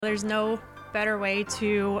There's no better way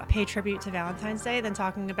to pay tribute to Valentine's Day than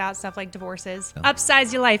talking about stuff like divorces. Yep.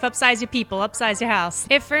 Upsize your life, upsize your people, upsize your house.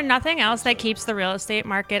 If for nothing else that keeps the real estate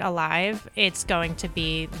market alive, it's going to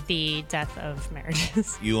be the death of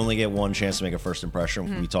marriages. You only get one chance to make a first impression.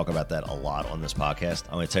 Mm-hmm. We talk about that a lot on this podcast.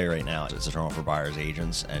 I'm going to tell you right now, it's a turn off for buyers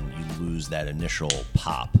agents, and you lose that initial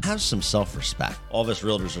pop. Have some self-respect. All of us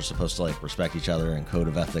realtors are supposed to respect each other and code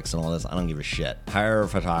of ethics and all this. I don't give a shit. Hire a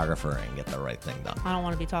photographer and get the right thing done. I don't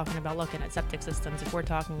want to be talking about looking at septic systems if we're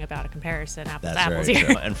talking about a comparison apples to apples here.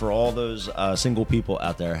 True. And for all those single people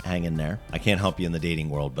out there, hang in there. I can't help you in the dating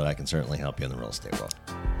world, but I can certainly help you in the real estate world.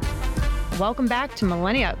 Welcome back to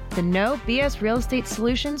Millennia, the no BS real estate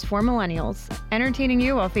solutions for millennials. Entertaining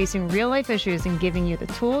you while facing real life issues and giving you the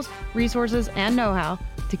tools, resources, and know-how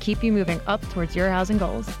to keep you moving up towards your housing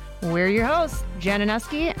goals. We're your hosts, Jen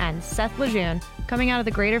Anuski and Seth Lejeune, coming out of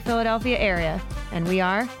the greater Philadelphia area, and we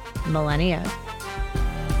are Millennia.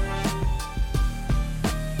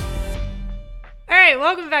 All right,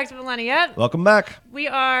 welcome back to Millennia. Welcome back. We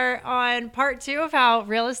are on part 2 of how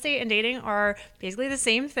real estate and dating are basically the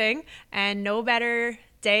same thing, and no better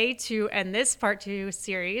day to end this part 2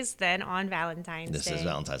 series than on Valentine's Day. This is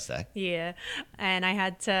Valentine's Day. Yeah, and I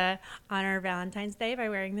had to honor Valentine's Day by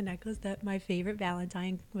wearing the necklace that my favorite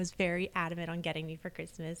Valentine was very adamant on getting me for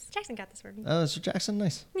Christmas. Jackson got this for me. Oh, so Jackson,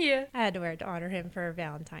 nice. Yeah, I had to wear it to honor him for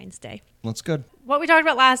Valentine's Day. That's good. What we talked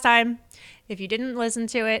about last time, if you didn't listen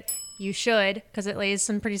to it, you should, because it lays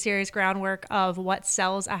some pretty serious groundwork of what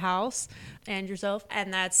sells a house and yourself,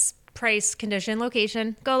 and that's price, condition,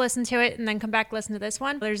 location. Go listen to it and then come back listen to this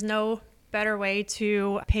one. There's no better way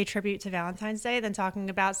to pay tribute to Valentine's Day than talking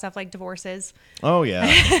about stuff like divorces. Oh,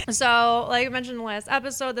 yeah. So, like I mentioned in the last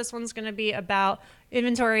episode, this one's going to be about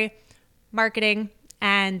inventory, marketing,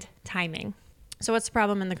 and timing. So what's the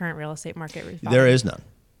problem in the current real estate market? There is none.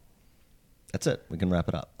 That's it. We can wrap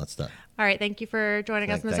it up. That's done. All right. Thank you for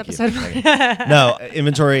joining us in this episode. No,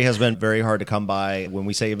 inventory has been very hard to come by. When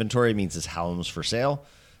we say inventory, it means it's homes for sale.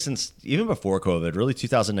 Since even before COVID, really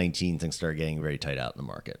 2019, things started getting very tight out in the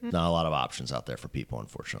market. Mm-hmm. Not a lot of options out there for people,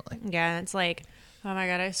 unfortunately. Yeah, it's like, oh my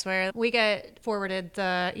God, I swear. We get forwarded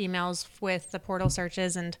the emails with the portal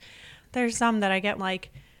searches, and there's some that I get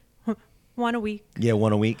one a week. Yeah,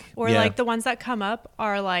 one a week. Or the ones that come up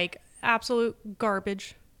are absolute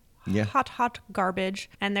garbage. Yeah. Hot garbage.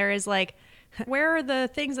 And there is where are the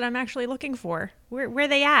things that I'm actually looking for? Where are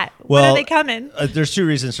they at? When are they coming? There's 2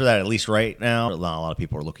 reasons for that, at least right now. Not a lot of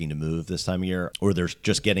people are looking to move this time of year, or they're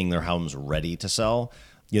just getting their homes ready to sell.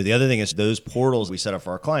 The other thing is those portals we set up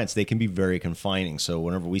for our clients, they can be very confining. So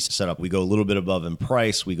whenever we set up, we go a little bit above in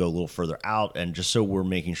price, we go a little further out, and just so we're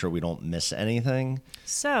making sure we don't miss anything.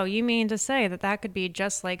 So you mean to say that could be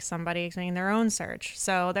just like somebody doing their own search.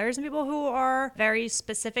 So there's some people who are very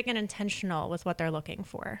specific and intentional with what they're looking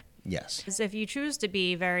for. Yes. If you choose to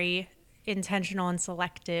be very intentional and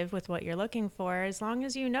selective with what you're looking for, as long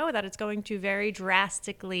as you know that it's going to very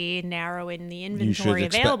drastically narrow in the inventory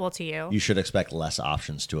available to you. You should expect less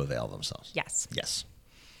options to avail themselves. Yes. Yes.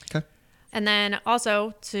 Okay. And then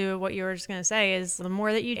also to what you were just going to say is the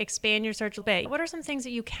more that you expand your search a bit, what are some things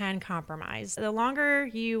that you can compromise? The longer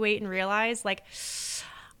you wait and realize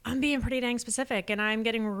I'm being pretty dang specific and I'm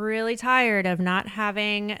getting really tired of not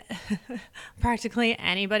having practically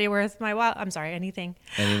anybody worth my while. I'm sorry, anything.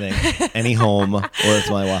 Anything. Any home worth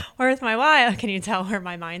my while. Worth my while. Can you tell where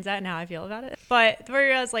my mind's at and how I feel about it? But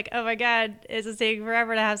where I was oh my God, it's taking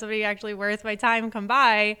forever to have somebody actually worth my time come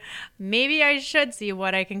by. Maybe I should see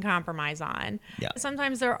what I can compromise on. Yeah.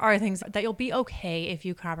 Sometimes there are things that you'll be okay if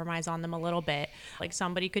you compromise on them a little bit.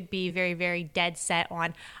 Somebody could be very, very dead set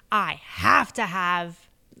on, I have to have,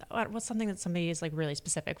 what's something that somebody is really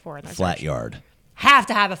specific for in their flat search? Yard. Have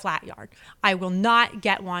to have a flat yard. I will not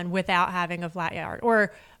get one without having a flat yard.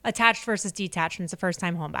 Or attached versus detached, and it's a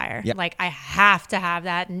first-time home buyer. Yep. I have to have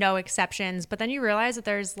that, no exceptions. But then you realize that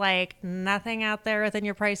there's nothing out there within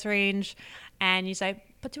your price range, and you say,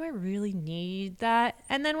 but do I really need that?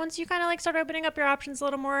 And then once you kind of start opening up your options a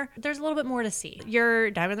little more, there's a little bit more to see. Your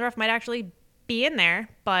diamond in the rough might actually be in there,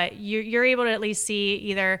 but you're able to at least see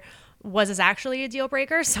either, was this actually a deal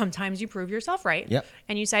breaker? Sometimes you prove yourself right. Yep.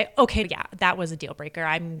 And you say, okay, yeah, that was a deal breaker.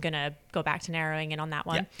 I'm going to go back to narrowing in on that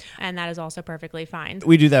one. Yep. And that is also perfectly fine.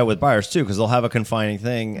 We do that with buyers too, because they'll have a confining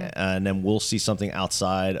thing and then we'll see something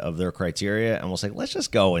outside of their criteria and we'll say, let's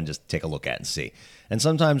just go and just take a look at it and see. And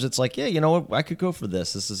sometimes it's yeah, you know what? I could go for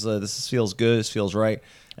this. This feels good. This feels right.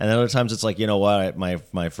 And then other times it's you know what?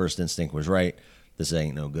 My first instinct was right. This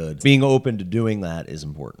ain't no good. Being open to doing that is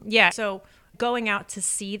important. Yeah. So going out to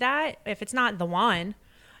see that, if it's not the one,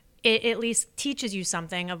 it at least teaches you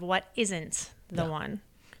something of what isn't the one.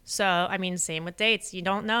 So, I mean, same with dates. You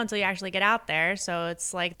don't know until you actually get out there. So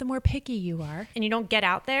it's like the more picky you are and you don't get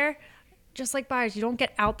out there, just like buyers, you don't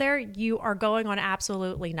get out there, you are going on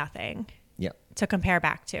absolutely nothing Yep. to compare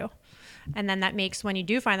back to. And then that makes, when you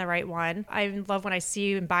do find the right one, I love when I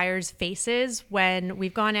see in buyers' faces when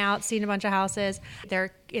we've gone out, seen a bunch of houses,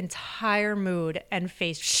 their entire mood and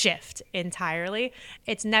face shift entirely.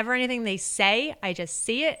 It's never anything they say. I just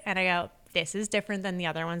see it and I go, this is different than the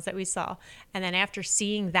other ones that we saw. And then after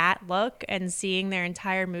seeing that look and seeing their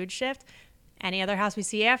entire mood shift, any other house we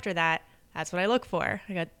see after that, that's what I look for.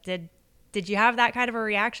 I go, did you have that kind of a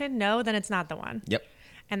reaction? No, then it's not the one. Yep.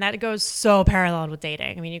 And that goes so paralleled with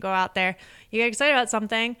dating. I mean, you go out there, you get excited about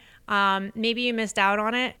something. Maybe you missed out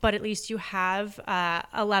on it, but at least you have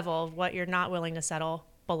a level of what you're not willing to settle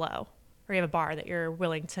below, or you have a bar that you're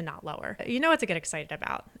willing to not lower. You know what to get excited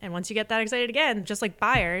about. And once you get that excited again, just like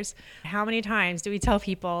buyers, how many times do we tell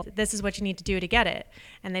people this is what you need to do to get it?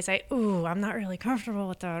 And they say, ooh, I'm not really comfortable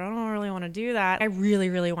with that. I don't really want to do that. I really,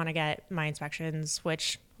 really want to get my inspections,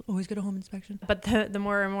 which always get a home inspection. But the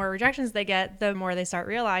more and more rejections they get, the more they start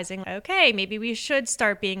realizing, okay, maybe we should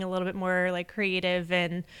start being a little bit more like creative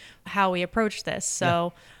in how we approach this.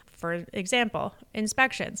 So for example,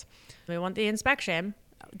 inspections. We want the inspection.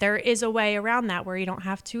 There is a way around that where you don't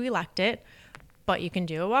have to elect it, but you can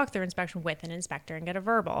do a walkthrough inspection with an inspector and get a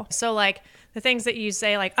verbal. So like the things that you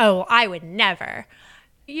say like, oh, I would never,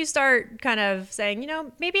 you start kind of saying, you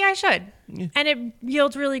know, maybe I should. Yeah. And it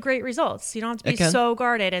yields really great results. You don't have to be so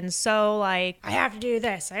guarded and so like, I have to do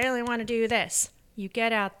this. I only want to do this. You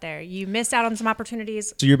get out there. You miss out on some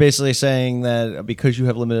opportunities. So you're basically saying that because you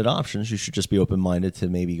have limited options, you should just be open-minded to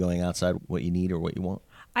maybe going outside what you need or what you want?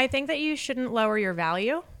 I think that you shouldn't lower your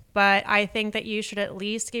value, but I think that you should at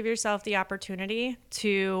least give yourself the opportunity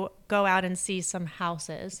to go out and see some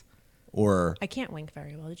houses. Or I can't wink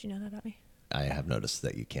very well. Did you know that about me? I have noticed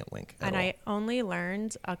that you can't wink at and all. I only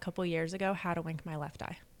learned a couple years ago how to wink my left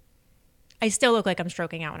eye. I still look like I'm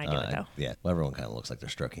stroking out when I do it, though. Yeah, well, everyone kind of looks like they're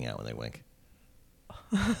stroking out when they wink.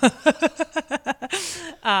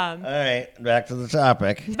 All right, back to the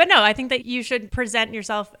topic. But no, I think that you should present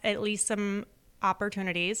yourself at least some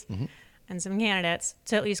opportunities and some candidates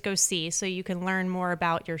to at least go see so you can learn more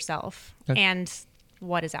about yourself and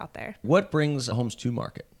what is out there. What brings homes to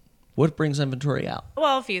market? What brings inventory out?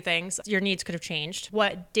 Well, a few things. Your needs could have changed.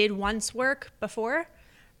 What did once work before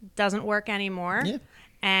doesn't work anymore. Yeah.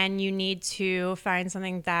 And you need to find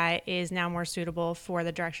something that is now more suitable for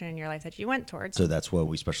the direction in your life that you went towards. So that's what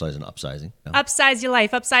we specialize in upsizing. No. Upsize your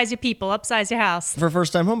life, upsize your people, upsize your house. For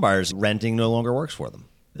first-time home buyers, renting no longer works for them.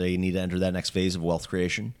 They need to enter that next phase of wealth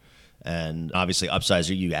creation. And obviously,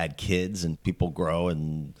 upsizer, you add kids and people grow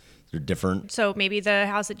and they're different. So maybe the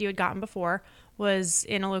house that you had gotten before was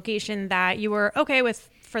in a location that you were okay with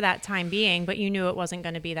for that time being, but you knew it wasn't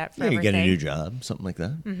going to be that forever you get thing. a new job, something like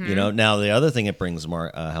that. Mm-hmm. You know, now the other thing it brings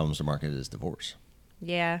homes to market is divorce.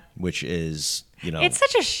 Yeah. Which is, you know. It's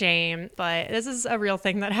such a shame, but this is a real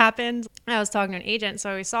thing that happened. I was talking to an agent,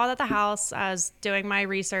 so we saw that the house, I was doing my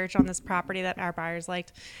research on this property that our buyers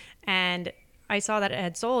liked, and I saw that it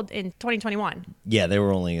had sold in 2021. Yeah, they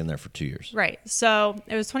were only in there for 2 years. Right. So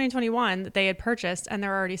it was 2021 that they had purchased and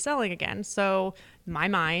they're already selling again. So my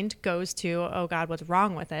mind goes to, oh God, what's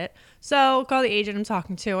wrong with it? So call the agent, I'm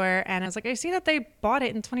talking to her, and I was like, I see that they bought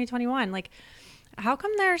it in 2021. Like, how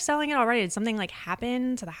come they're selling it already? Did something like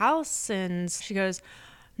happen to the house? And she goes,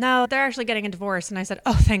 no, they're actually getting a divorce. And I said,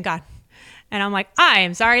 oh, thank God. And I'm like, I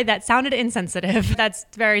am sorry. That sounded insensitive. That's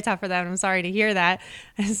very tough for them. I'm sorry to hear that.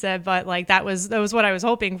 I said, but like that was what I was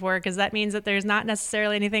hoping for, because that means that there's not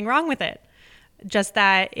necessarily anything wrong with it. Just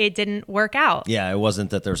that it didn't work out. Yeah, it wasn't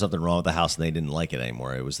that there was something wrong with the house and they didn't like it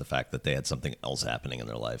anymore. It was the fact that they had something else happening in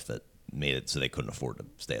their life that made it so they couldn't afford to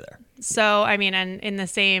stay there. So, I mean, and in the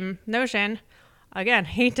same notion, again,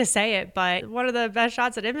 hate to say it, but one of the best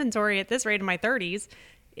shots at inventory at this rate in my 30s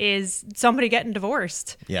is somebody getting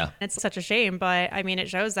divorced. Yeah. It's such a shame, but I mean, it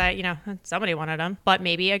shows that, you know, somebody wanted them, but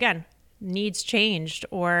maybe again, needs changed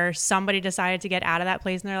or somebody decided to get out of that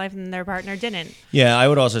place in their life and their partner didn't. Yeah. I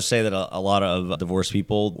would also say that a lot of divorced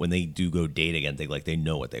people, when they do go date again, they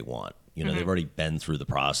know what they want. You know, they've already been through the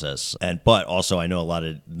process. But also I know a lot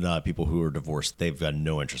of people who are divorced, they've got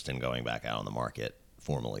no interest in going back out on the market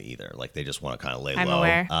formally either. Like they just want to kind of lay low. I'm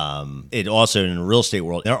aware. It also, in the real estate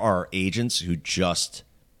world, there are agents who just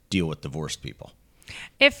deal with divorced people.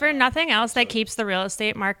 If for nothing else that keeps the real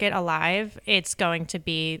estate market alive, it's going to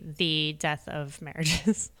be the death of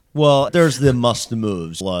marriages. Well, there's the must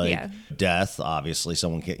moves like Yeah. death. Obviously,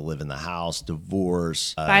 someone can't live in the house.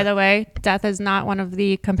 Divorce. By the way, death is not one of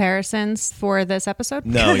the comparisons for this episode.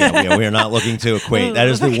 No, we are not looking to equate. That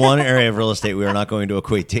is the one area of real estate we are not going to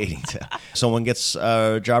equate dating to. Someone gets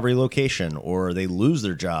a job relocation, or they lose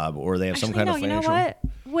their job, or they have some kind of financial. You know what?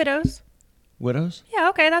 Widows. Widows? Yeah,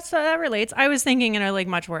 okay, that relates. I was thinking in a like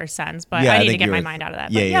much worse sense, but Yeah, I I need to think get you're my right. mind out of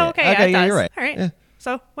that. Yeah, But yeah. okay, Okay, yeah, it yeah, does. you're right. All right. Yeah. So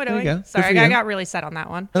There you widowing. go. Good Sorry, for I you. got really set on that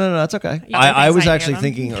one. No, that's okay. You I think was I actually hear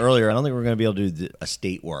them? thinking earlier, I don't think we're going to be able to do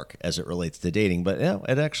estate work as it relates to dating, but yeah,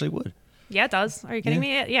 it actually would. Yeah, it does. Are you kidding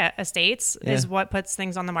me? Yeah, estates is what puts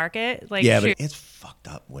things on the market. Like, Yeah, shoot. but it's fucked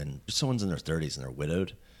up when someone's in their 30s and they're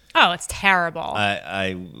widowed. Oh, it's terrible.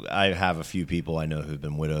 I have a few people I know who've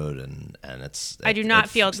been widowed, and I do not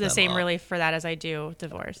feel fucks the them same up. relief for that as I do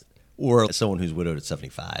divorce. Or someone who's widowed at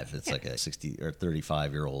 75. It's like a 60 or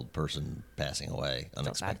 35-year-old person passing away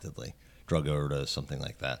unexpectedly, drug overdose, something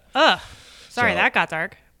like that. Ugh. Sorry, So- that got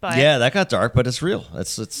dark. But Yeah, that got dark, but it's real.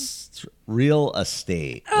 It's real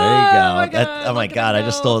estate. There you go. my God, Oh my look at God! it I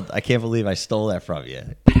just go. stole. I can't believe I stole that from you.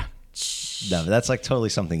 No, that's like totally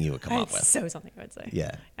something you would come up it's with. so something I would say.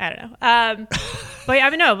 Yeah. I don't know. But I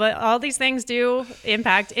mean, no, but all these things do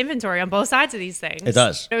impact inventory on both sides of these things. It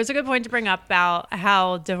does. It was a good point to bring up about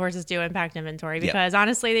how divorces do impact inventory because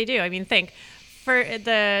honestly, they do. I mean, think for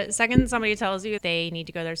the second somebody tells you they need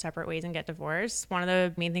to go their separate ways and get divorced, one of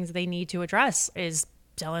the main things that they need to address is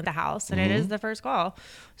selling the house, and it is the first call.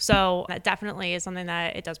 So that definitely is something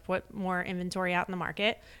that it does put more inventory out in the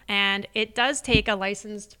market, and it does take a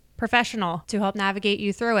licensed professional to help navigate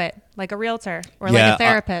you through it, like a realtor or like a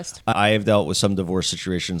therapist. I have dealt with some divorce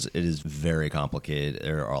situations. It is very complicated.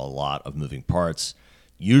 There are a lot of moving parts.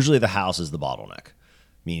 Usually the house is the bottleneck,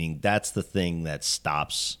 meaning that's the thing that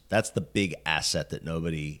stops. That's the big asset that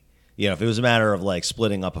nobody, if it was a matter of like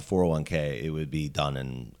splitting up a 401k, it would be done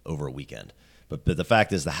in over a weekend. But the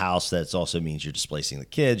fact is the house, that also means you're displacing the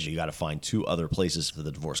kids. You got to find 2 other places for the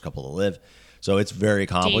divorced couple to live. So it's very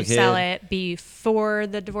complicated. Do you sell it before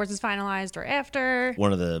the divorce is finalized or after?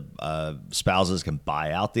 One of the spouses can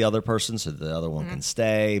buy out the other person so the other one can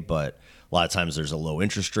stay, but a lot of times there's a low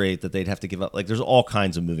interest rate that they'd have to give up. Like there's all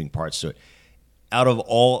kinds of moving parts to it. Out of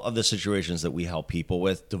all of the situations that we help people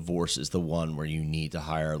with, divorce is the one where you need to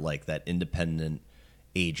hire like that independent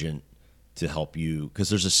agent to help you, because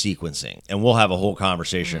there's a sequencing, and we'll have a whole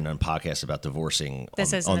conversation and podcast about divorcing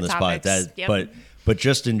This is on in the this topics. podcast. Yep. But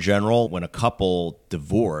just in general, when a couple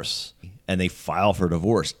divorce and they file for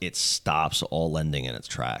divorce, it stops all lending in its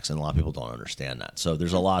tracks, and a lot of people don't understand that. So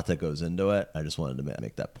there's a lot that goes into it. I just wanted to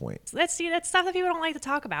make that point. That's stuff that people don't like to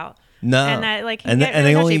talk about. No, and that like and get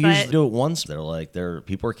they really only touchy, usually but- do it once.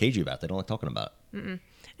 People are cagey about it. They don't like talking about it. and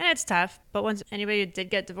it's tough. But once anybody who did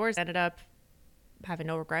get divorced ended up having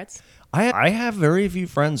no regrets. I have very few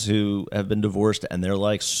friends who have been divorced and they're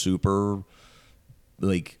like super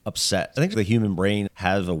like upset. I think the human brain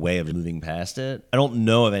has a way of moving past it. I don't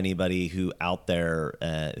know of anybody who out there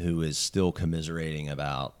who is still commiserating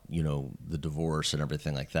about, the divorce and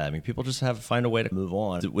everything like that. I mean, people just find a way to move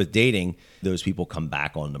on. With dating, those people come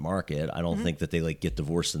back on the market. I don't think that they like get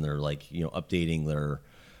divorced and they're like, updating their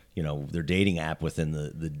dating app within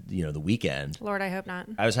the weekend. Lord, I hope not.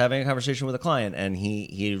 I was having a conversation with a client, and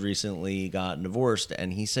he recently got divorced,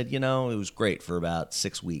 and he said, it was great for about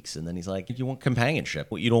 6 weeks, and then he's like, you want companionship.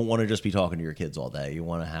 You don't want to just be talking to your kids all day. You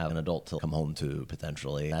want to have an adult to come home to,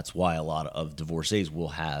 potentially. That's why a lot of divorcees will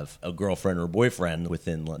have a girlfriend or boyfriend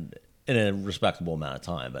in a respectable amount of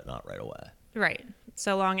time, but not right away. Right.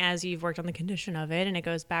 So long as you've worked on the condition of it and it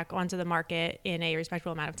goes back onto the market in a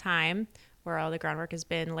respectable amount of time, where all the groundwork has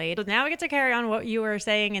been laid. So now we get to carry on what you were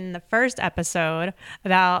saying in the first episode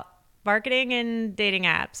about marketing and dating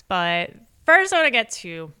apps. But first I want to get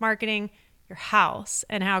to marketing your house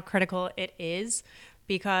and how critical it is,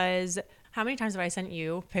 because how many times have I sent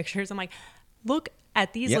you pictures? I'm like, look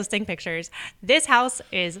at these listing pictures. This house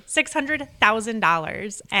is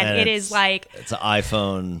 $600,000 and it is like... It's an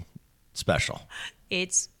iPhone special.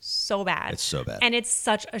 It's so bad. It's so bad. And it's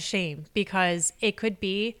such a shame because it could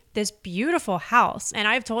be this beautiful house. And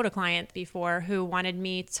I've told a client before who wanted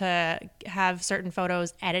me to have certain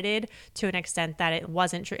photos edited to an extent that it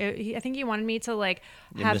wasn't true. I think he wanted me to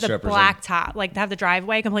have the black top, like to have the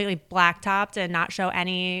driveway completely black topped and not show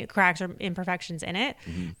any cracks or imperfections in it.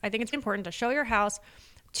 Mm-hmm. I think it's important to show your house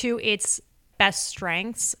to its best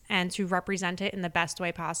strengths and to represent it in the best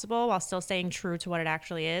way possible while still staying true to what it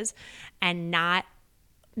actually is and not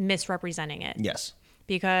misrepresenting it. Yes.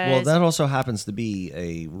 Because that also happens to be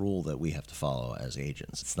a rule that we have to follow as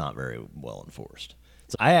agents. It's not very well enforced.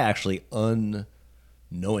 So I actually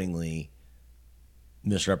unknowingly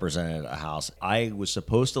misrepresented a house. I was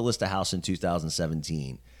supposed to list a house in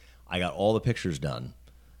 2017. I got all the pictures done.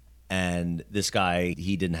 And this guy,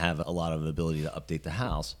 he didn't have a lot of ability to update the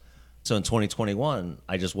house. So in 2021,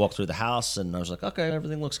 I just walked through the house and I was like, okay,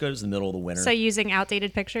 everything looks good. It's the middle of the winter. So using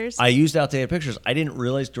outdated pictures? I used outdated pictures. I didn't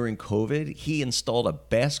realize during COVID, he installed a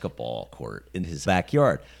basketball court in his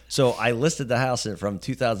backyard. So I listed the house from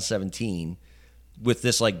 2017 with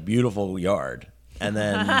this like beautiful yard. And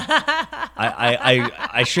then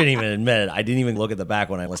I shouldn't even admit it. I didn't even look at the back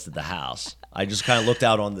when I listed the house. I just kind of looked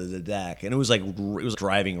out on the deck, and it was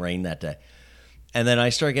driving rain that day. And then I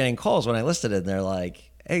started getting calls when I listed it, and they're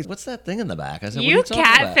like, "Hey, what's that thing in the back?" I said, "You what are you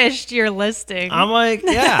talking about?" catfished your listing. I'm like,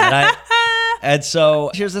 "Yeah." And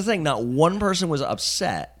so here's the thing: not one person was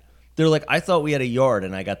upset. They're like, "I thought we had a yard,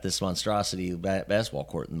 and I got this monstrosity basketball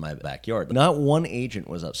court in my backyard." Not one agent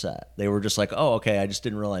was upset. They were just like, "Oh, okay. I just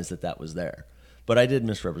didn't realize that was there." But I did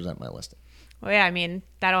misrepresent my listing. Well, yeah, I mean,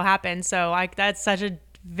 that'll happen. So that's such a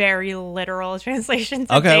very literal translation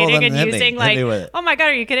to okay, dating, well, then and using like, oh my God,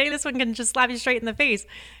 are you kidding? This one can just slap you straight in the face.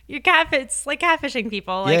 It's like catfishing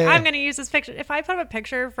people. Like, yeah. I'm going to use this picture. If I put up a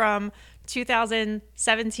picture from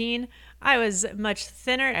 2017, I was much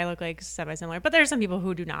thinner. I look like semi-similar, but there's some people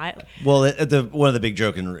who do not. Well, one of the big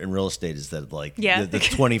joke in real estate is that like the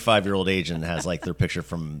 25-year-old agent has like their picture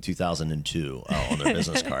from 2002 on their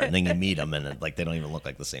business card, and then you meet them and like they don't even look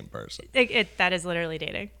like the same person. That is literally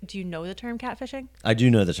dating. Do you know the term catfishing? I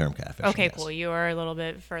do know the term catfishing. Okay, yes. cool. You are a little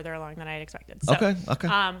bit further along than I had expected. So, okay.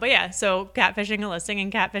 But yeah, so catfishing a listing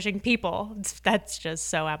and catfishing people, that's just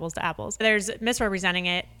so apples to apples. There's misrepresenting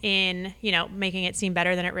it in, making it seem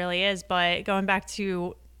better than it really is. But going back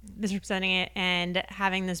to misrepresenting it and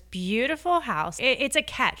having this beautiful house, it's a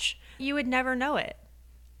catch. You would never know it.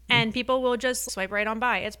 And people will just swipe right on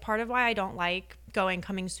by. It's part of why I don't like going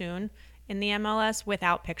coming soon in the MLS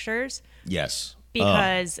without pictures. Yes.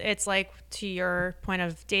 Because it's like, to your point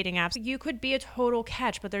of dating apps, you could be a total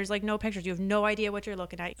catch, but there's like no pictures. You have no idea what you're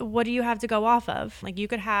looking at. What do you have to go off of? Like, you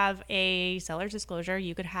could have a seller's disclosure,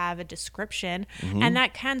 you could have a description, and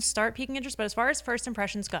that can start piquing interest. But as far as first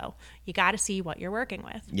impressions go, you got to see what you're working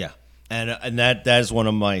with. Yeah. And that is one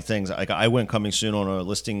of my things. Like, I went coming soon on a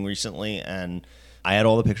listing recently, and I had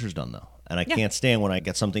all the pictures done though. And I can't stand when I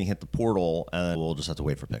get something hit the portal and we'll just have to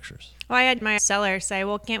wait for pictures. Well, I had my seller say,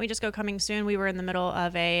 well, can't we just go coming soon? We were in the middle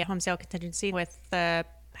of a home sale contingency with the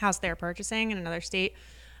house they're purchasing in another state,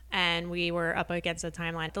 and we were up against a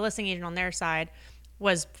timeline. The listing agent on their side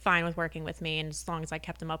was fine with working with me, and as long as I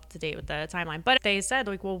kept them up to date with the timeline. But they said,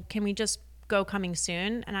 like, well, can we just go coming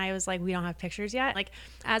soon? And I was like, we don't have pictures yet. Like,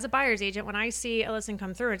 as a buyer's agent, when I see a listing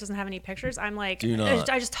come through and it doesn't have any pictures, I'm like,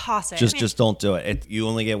 I just toss it. Just don't do it. You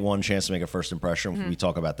only get one chance to make a first impression. We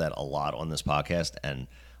talk about that a lot on this podcast, and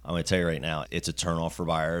I'm going to tell you right now, it's a turnoff for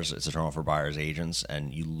buyers. It's a turnoff for buyers agents,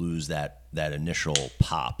 and you lose that initial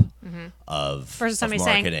pop of versus somebody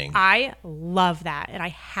marketing. Saying, I love that, and I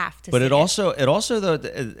have to. But it also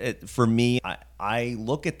though, for me, I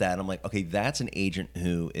look at that and I'm like, okay, that's an agent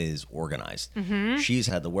who is organized. She's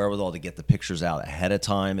had the wherewithal to get the pictures out ahead of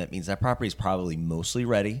time. It means that property is probably mostly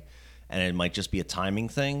ready. And it might just be a timing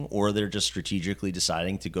thing, or they're just strategically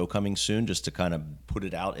deciding to go coming soon just to kind of put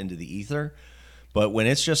it out into the ether. But when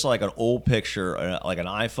it's just like an old picture, like an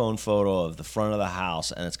iPhone photo of the front of the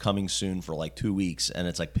house, and it's coming soon for like 2 weeks, and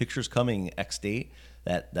it's like pictures coming X date,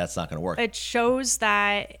 that's not going to work. It shows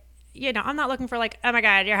that, I'm not looking for like, oh my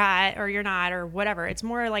God, you're hot or you're not or whatever. It's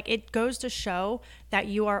more like it goes to show that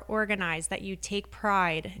you are organized, that you take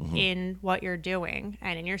pride in what you're doing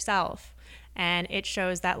and in yourself. And it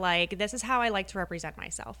shows that, like, this is how I like to represent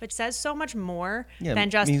myself. It says so much more than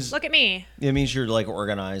just, look at me. It means you're, like,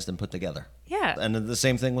 organized and put together. Yeah. And the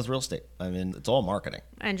same thing with real estate. I mean, it's all marketing.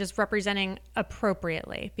 And just representing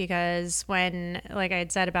appropriately. Because when, like I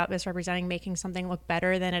had said about misrepresenting, making something look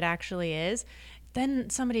better than it actually is, then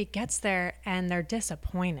somebody gets there and they're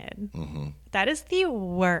disappointed. That is the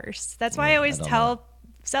worst. That's why I always tell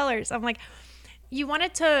sellers, I'm like, you want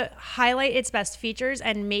it to highlight its best features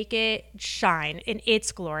and make it shine in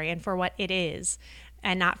its glory and for what it is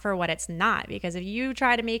and not for what it's not. Because if you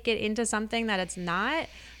try to make it into something that it's not,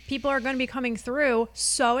 people are going to be coming through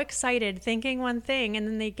so excited thinking one thing, and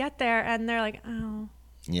then they get there and they're like, oh.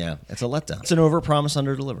 Yeah, it's a letdown. It's an overpromise,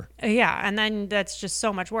 underdeliver. Yeah, and then that's just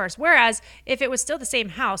so much worse. Whereas if it was still the same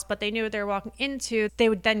house, but they knew what they were walking into, they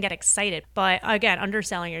would then get excited. But again,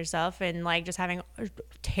 underselling yourself and like just having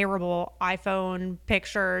terrible iPhone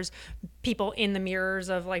pictures, people in the mirrors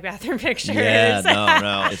of like bathroom pictures. Yeah,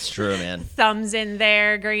 no, it's true, man. Thumbs in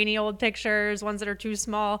there, grainy old pictures, ones that are too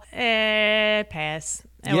small. Pass.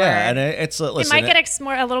 Yeah, and it's They listen. might get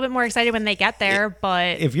a little bit more excited when they get there,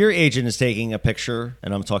 but If your agent is taking a picture,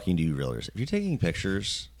 and I'm talking to you realtors, if you're taking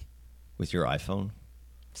pictures with your iPhone,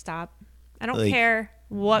 stop. I don't Like, care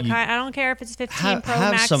what kind. I don't care if it's 15 Pro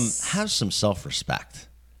Max. have some self-respect.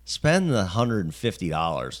 Spend the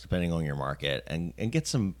 $150 depending on your market and get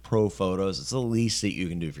some pro photos. It's the least that you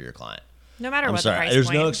can do for your client. No matter I'm what sorry, the price there's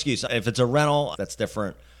point. no excuse. If it's a rental, that's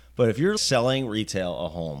different. But if you're selling retail a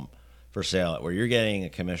home for sale where you're getting a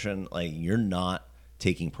commission, like you're not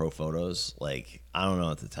taking pro photos, like I don't know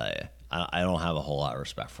what to tell you. I don't have a whole lot of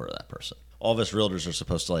respect for that person. All of us realtors are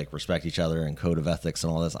supposed to like respect each other and code of ethics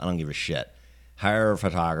and all this. I don't give a shit. Hire a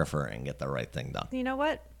photographer and get the right thing done. You know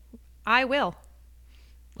what? I will.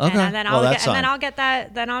 Okay. And then Well, that's fine. I'll get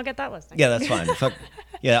that. Then I'll get that listing. Yeah, that's fine.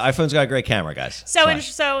 Yeah, iPhone's got a great camera, guys.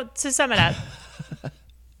 So to sum it up,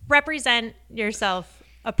 represent yourself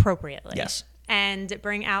appropriately. Yes. And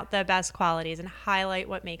bring out the best qualities and highlight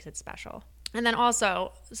what makes it special. And then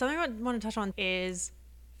also something I want to touch on is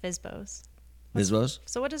FSBOs. FSBOs?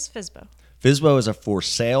 So what is FSBO? FSBO is a for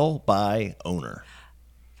sale by owner.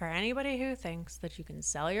 For anybody who thinks that you can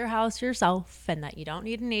sell your house yourself and that you don't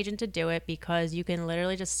need an agent to do it because you can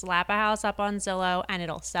literally just slap a house up on Zillow and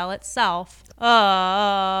it'll sell itself.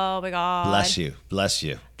 Oh my God. Bless you. Bless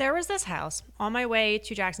you. There was this house on my way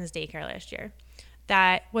to Jackson's daycare last year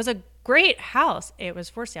that was a great house. It was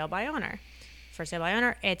for sale by owner. For sale by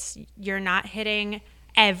owner, you're not hitting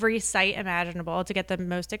every site imaginable to get the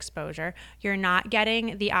most exposure. You're not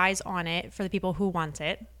getting the eyes on it for the people who want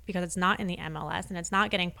it because it's not in the MLS and it's not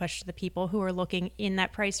getting pushed to the people who are looking in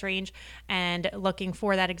that price range and looking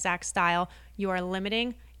for that exact style. You are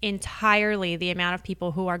limiting entirely the amount of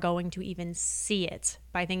people who are going to even see it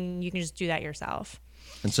by thinking you can just do that yourself.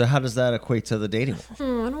 And so how does that equate to the dating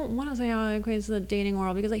world? I don't want to say how it equates to the dating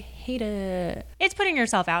world because I hate it. It's putting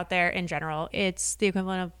yourself out there in general. It's the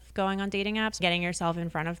equivalent of going on dating apps, getting yourself in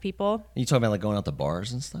front of people. Are you talking about like going out to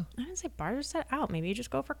bars and stuff? I didn't say bars are set out. Maybe you just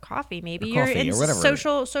go for coffee. Maybe Or you're coffee in or whatever.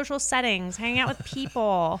 social settings, hanging out with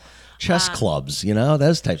people. Chess clubs,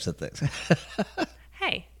 those types of things.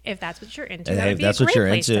 Hey, if that's what you're into, And that hey, would if be that's a what great you're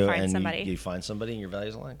place into to find and somebody. you find somebody and your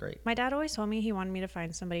values align, great. My dad always told me he wanted me to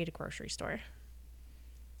find somebody at a grocery store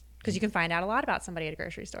because you can find out a lot about somebody at a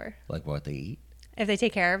grocery store. Like what they eat. If they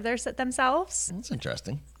take care of themselves. That's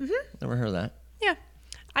interesting. Never heard of that. Yeah.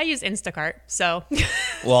 I use Instacart, so.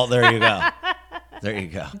 Well, there you go. There you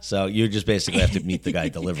go. So you just basically have to meet the guy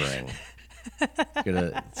delivering.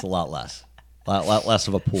 It's a lot less. A lot less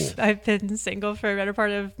of a pool. I've been single for a better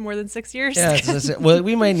part of more than 6 years. Yeah, well,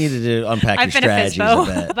 we might need to unpack your I've been strategies a a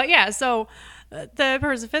FSBO. bit. But yeah, so the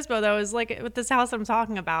purpose of FSBO, though, is like with this house I'm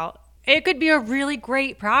talking about, it could be a really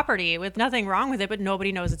great property with nothing wrong with it, but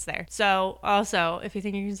nobody knows it's there. So also, if you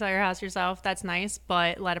think you can sell your house yourself, that's nice,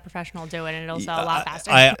 but let a professional do it and it'll sell a lot faster.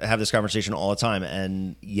 I have this conversation all the time,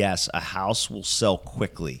 and yes, a house will sell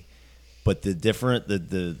quickly, but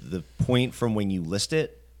the point from when you list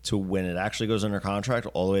it to when it actually goes under contract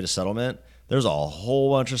all the way to settlement, there's a whole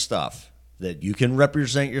bunch of stuff that you can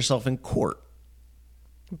represent yourself in court.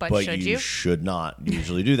 But should you? Should not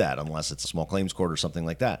usually do that unless it's a small claims court or something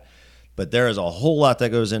like that. But there is a whole lot that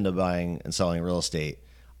goes into buying and selling real estate.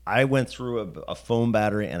 I went through a phone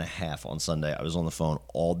battery and a half on Sunday. I was on the phone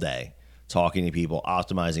all day talking to people,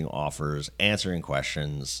 optimizing offers, answering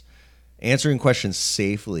questions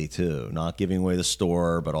safely too, not giving away the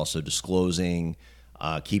store, but also disclosing,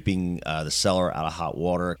 keeping the seller out of hot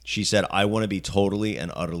water. She said, I want to be totally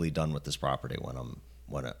and utterly done with this property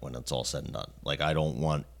when it's all said and done. Like, I don't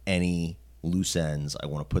want any loose ends. I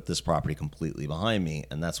want to put this property completely behind me,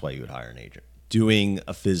 and that's why you would hire an agent. Doing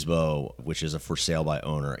a FSBO, which is a for sale by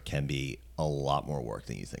owner, can be a lot more work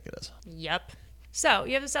than you think it is. Yep. So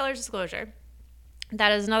you have the seller's disclosure.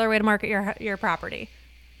 That is another way to market your property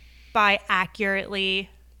by accurately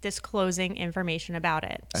disclosing information about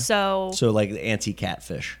it. So like the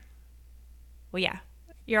anti-catfish. Well, yeah,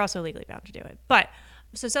 you're also legally bound to do it. But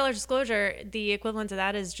so seller's disclosure, the equivalent to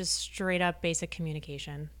that is just straight up basic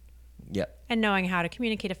communication. Yep. And knowing how to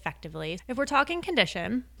communicate effectively. If we're talking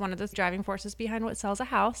condition, one of the driving forces behind what sells a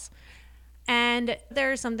house, and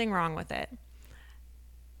there's something wrong with it,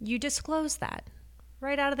 you disclose that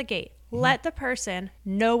right out of the gate. Mm-hmm. Let the person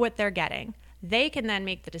know what they're getting. They can then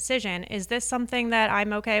make the decision, is this something that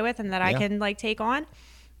I'm okay with and that I can take on?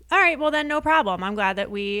 All right, well then no problem. I'm glad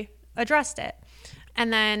that we addressed it.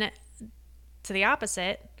 And then to the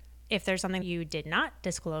opposite, if there's something you did not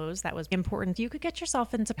disclose that was important, you could get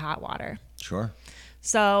yourself into hot water. Sure.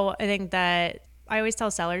 So I think that I always tell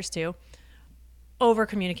sellers to over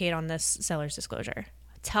communicate on this seller's disclosure.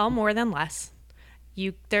 Tell more than less.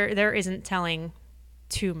 There isn't telling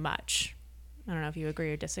too much. I don't know if you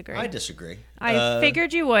agree or disagree. I disagree. I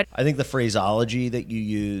figured you would. I think the phraseology that you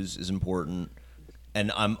use is important,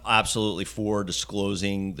 and I'm absolutely for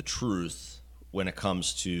disclosing the truth when it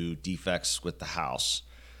comes to defects with the house.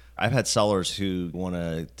 I've had sellers who want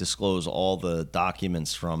to disclose all the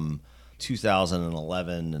documents from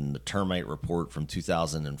 2011 and the termite report from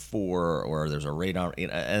 2004, or there's a radon,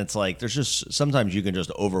 and it's like there's just sometimes you can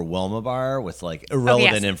just overwhelm a buyer with like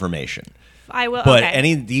irrelevant information. I will, but okay.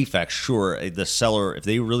 any defects, sure, the seller, if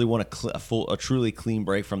they really want a truly clean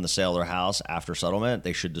break from the sale of their house after settlement,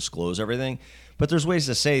 they should disclose everything. But there's ways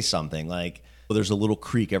to say something like, well, there's a little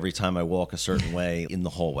creak every time I walk a certain way in the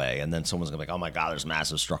hallway, and then someone's gonna be like, oh my God, there's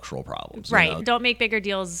massive structural problems. Right. You know? Don't make bigger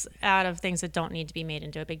deals out of things that don't need to be made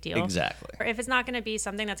into a big deal. Exactly. If it's not going to be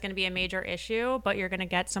something that's going to be a major issue, but you're going to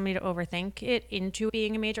get somebody to overthink it into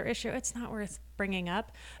being a major issue, it's not worth bringing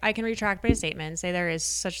up. I can retract my statement and say there is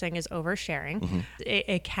such thing as oversharing. Mm-hmm.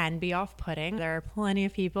 It can be off-putting. There are plenty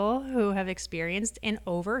of people who have experienced an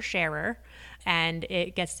oversharer, and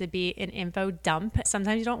it gets to be an info dump.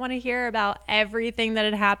 Sometimes you don't want to hear about everything that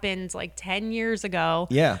had happened like 10 years ago.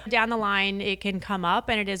 Yeah. Down the line, it can come up,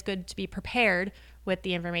 and it is good to be prepared with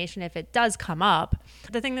the information if it does come up.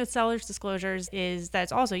 The thing that sellers disclosures is that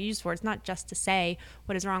it's also used for, it's not just to say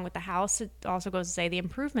what is wrong with the house. It also goes to say the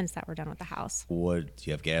improvements that were done with the house. What, do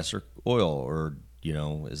you have gas or oil, or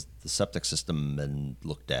is the septic system been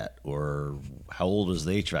looked at, or how old is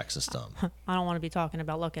the HVAC system? I don't want to be talking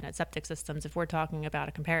about looking at septic systems if we're talking about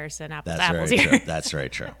a comparison, apples to That's apples very here. true. That's very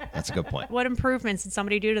true. That's a good point. What improvements did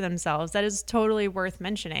somebody do to themselves? That is totally worth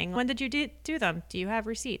mentioning. When did you do them? Do you have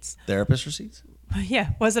receipts? Therapist receipts? Yeah.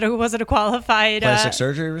 Was it a qualified Plastic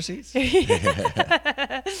surgery receipts? Was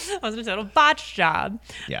it a total botch job?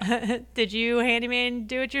 Yeah. Did you handyman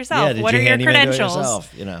do it yourself? Yeah, did What you are your handyman do it credentials?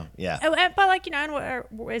 yourself? Yeah.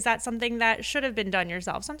 But is that something that should have been done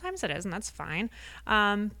yourself? Sometimes it is, and that's fine.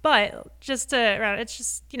 But it's just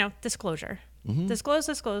disclosure. Mm-hmm.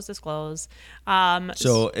 Disclose.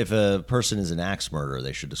 So if a person is an axe murderer,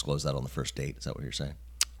 they should disclose that on the first date. Is that what you're saying?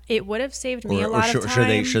 It would have saved me a lot of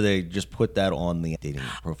time. Should they just put that on the dating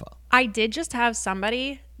profile? I did just have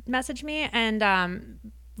somebody message me and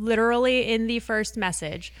literally in the first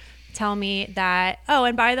message tell me that, oh,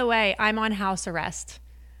 and by the way, I'm on house arrest.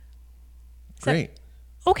 Great.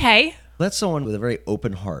 Okay. That's someone with a very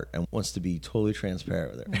open heart and wants to be totally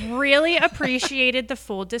transparent with her. Really appreciated the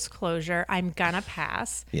full disclosure. I'm gonna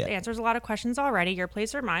pass. Yeah. It answers a lot of questions already. Your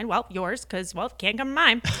place or mine? Well, yours, because can't come to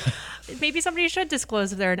mine. Maybe somebody should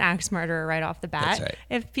disclose if they're an axe murderer right off the bat. That's right.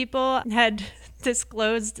 If people had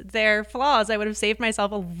disclosed their flaws, I would have saved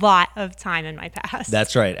myself a lot of time in my past.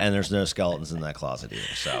 That's right. And there's no skeletons in that closet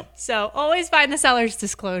either. So always find the seller's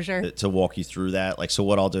disclosure. To walk you through that, so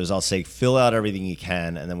what I'll do is I'll say fill out everything you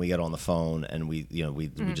can, and then we get on the phone and we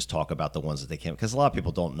just talk about the ones that they can't, because a lot of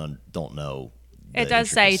people don't know. It does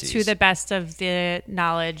say to the best of the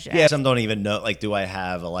knowledge. Yeah, some don't even know. Do I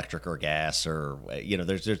have electric or gas, or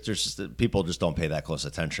there's just, people just don't pay that close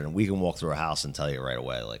attention. We can walk through a house and tell you right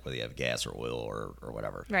away, whether you have gas or oil or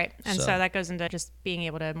whatever. Right, and so that goes into just being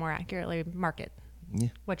able to more accurately market. Yeah.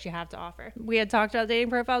 What you have to offer. We had talked about dating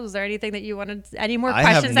profiles. Was there anything that you wanted, any more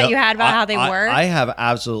questions that you had about how they work? I have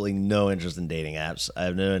absolutely no interest in dating apps. I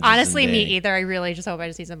have no interest. Honestly, in me either. I really just hope I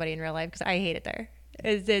just see somebody in real life because I hate it there.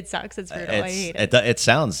 It sucks. It's brutal. I hate it. It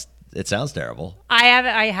sounds terrible.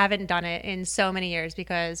 I haven't done it in so many years,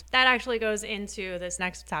 because that actually goes into this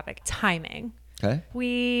next topic: timing. Okay.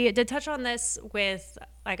 We did touch on this with,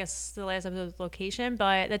 I guess, the last episode with location,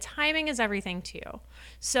 but the timing is everything too.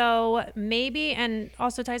 So maybe, and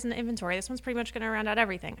also ties into inventory. This one's pretty much going to round out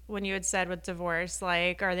everything. When you had said with divorce,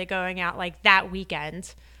 are they going out that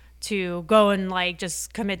weekend to go and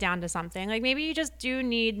just commit down to something? Maybe you just do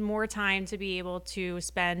need more time to be able to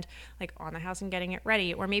spend on the house and getting it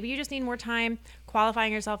ready. Or maybe you just need more time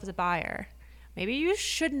qualifying yourself as a buyer. Maybe you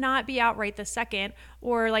should not be out right this second,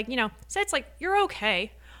 or say it's you're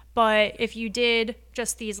okay, but if you did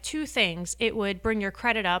just these two things, it would bring your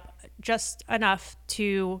credit up just enough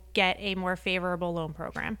to get a more favorable loan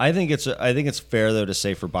program. I think it's fair though to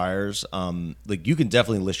say for buyers, you can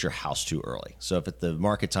definitely list your house too early. So if the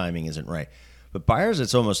market timing isn't right, but buyers,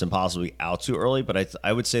 it's almost impossible to be out too early. But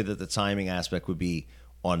I would say that the timing aspect would be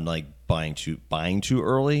on buying too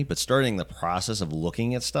early, but starting the process of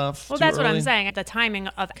looking at stuff. Well, that's what I'm saying. The timing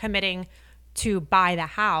of committing to buy the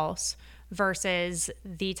house versus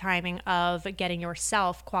the timing of getting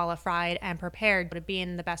yourself qualified and prepared to be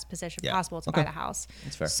in the best position possible to buy the house.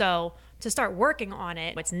 That's fair. So to start working on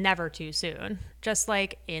it, it's never too soon. Just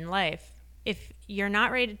like in life, if you're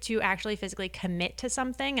not ready to actually physically commit to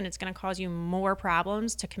something and it's going to cause you more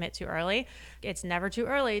problems to commit too early, it's never too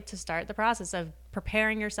early to start the process of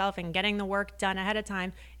preparing yourself and getting the work done ahead of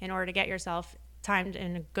time in order to get yourself timed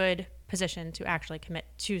in a good position to actually commit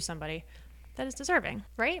to somebody that is deserving,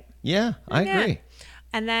 right? Yeah, I agree.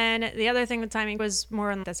 And then the other thing with timing was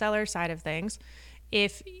more on the seller side of things.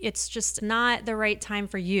 If it's just not the right time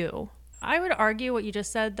for you, I would argue what you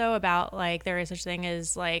just said, though, about like there is such thing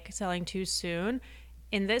as like selling too soon.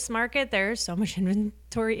 In this market, there's so much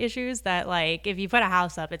inventory issues that like if you put a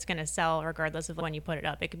house up, it's going to sell regardless of when you put it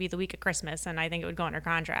up. It could be the week of Christmas, and I think it would go under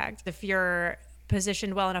contract. If you're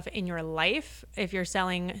positioned well enough in your life, if you're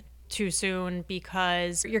selling too soon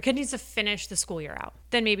because your kid needs to finish the school year out,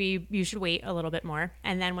 then maybe you should wait a little bit more.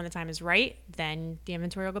 And then when the time is right, then the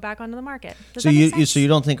inventory will go back onto the market. Does that make sense? So you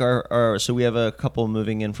don't think so we have a couple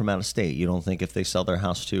moving in from out of state. You don't think if they sell their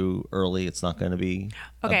house too early, it's not going to be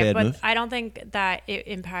a bad move? I don't think that it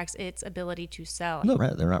impacts its ability to sell. No,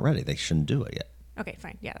 they're not ready. They shouldn't do it yet. Okay,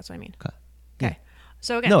 fine. Yeah, that's what I mean. Okay. Okay.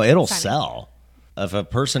 So again, No, it'll timing. sell. If a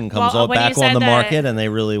person comes Well, when back you on the said market that- and they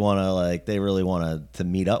really want to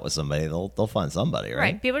meet up with somebody, they'll find somebody, right?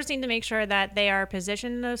 Right. People just need to make sure that they are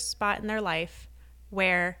positioned in a spot in their life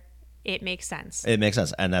where it makes sense. It makes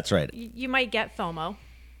sense, and that's right. You might get FOMO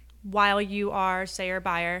while you are, say, you're a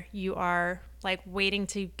buyer, you are like waiting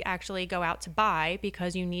to actually go out to buy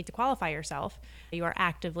because you need to qualify yourself. You are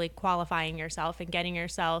actively qualifying yourself and getting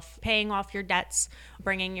yourself, paying off your debts,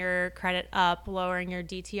 bringing your credit up, lowering your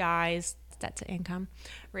DTIs, debt to income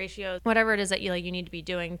ratios, whatever it is that you need to be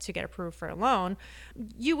doing to get approved for a loan.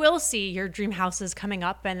 You will see your dream houses coming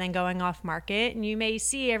up and then going off market, and you may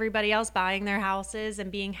see everybody else buying their houses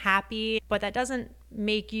and being happy, but that doesn't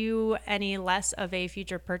make you any less of a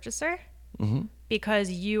future purchaser because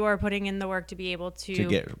you are putting in the work to be able to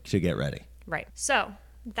get ready. Right. So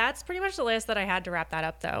that's pretty much the list that I had to wrap that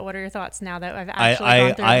up, though. What are your thoughts now that I've actually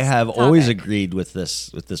gone through I this have topic? always agreed with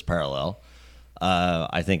this parallel.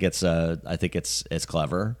 I think it's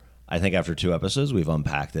clever. I think after 2 episodes, we've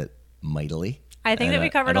unpacked it mightily. I think And that we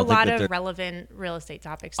covered a don't think lot that of relevant real estate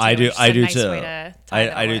topics. Too, I do. which is I a do nice too. way to tie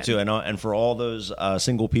that I do all too. in. And for all those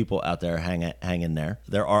single people out there, hang in there.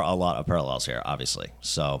 There are a lot of parallels here, obviously.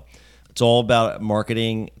 So it's all about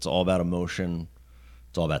marketing. It's all about emotion.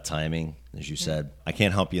 It's all about timing, as you said. I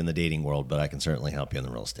can't help you in the dating world, but I can certainly help you in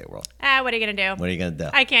the real estate world. What are you gonna do? What are you gonna do?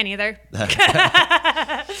 I can't either.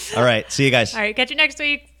 All right. See you guys. All right. Catch you next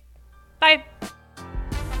week. Bye.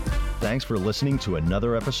 Thanks for listening to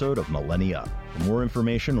another episode of Millennia Up. For more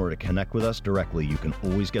information or to connect with us directly, you can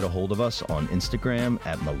always get a hold of us on Instagram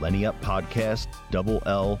at Millennia Podcast,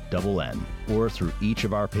 LLN, or through each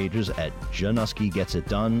of our pages at Januski Gets It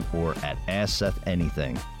Done or at Ask Seth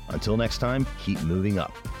Anything. Until next time, keep moving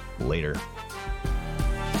up. Later.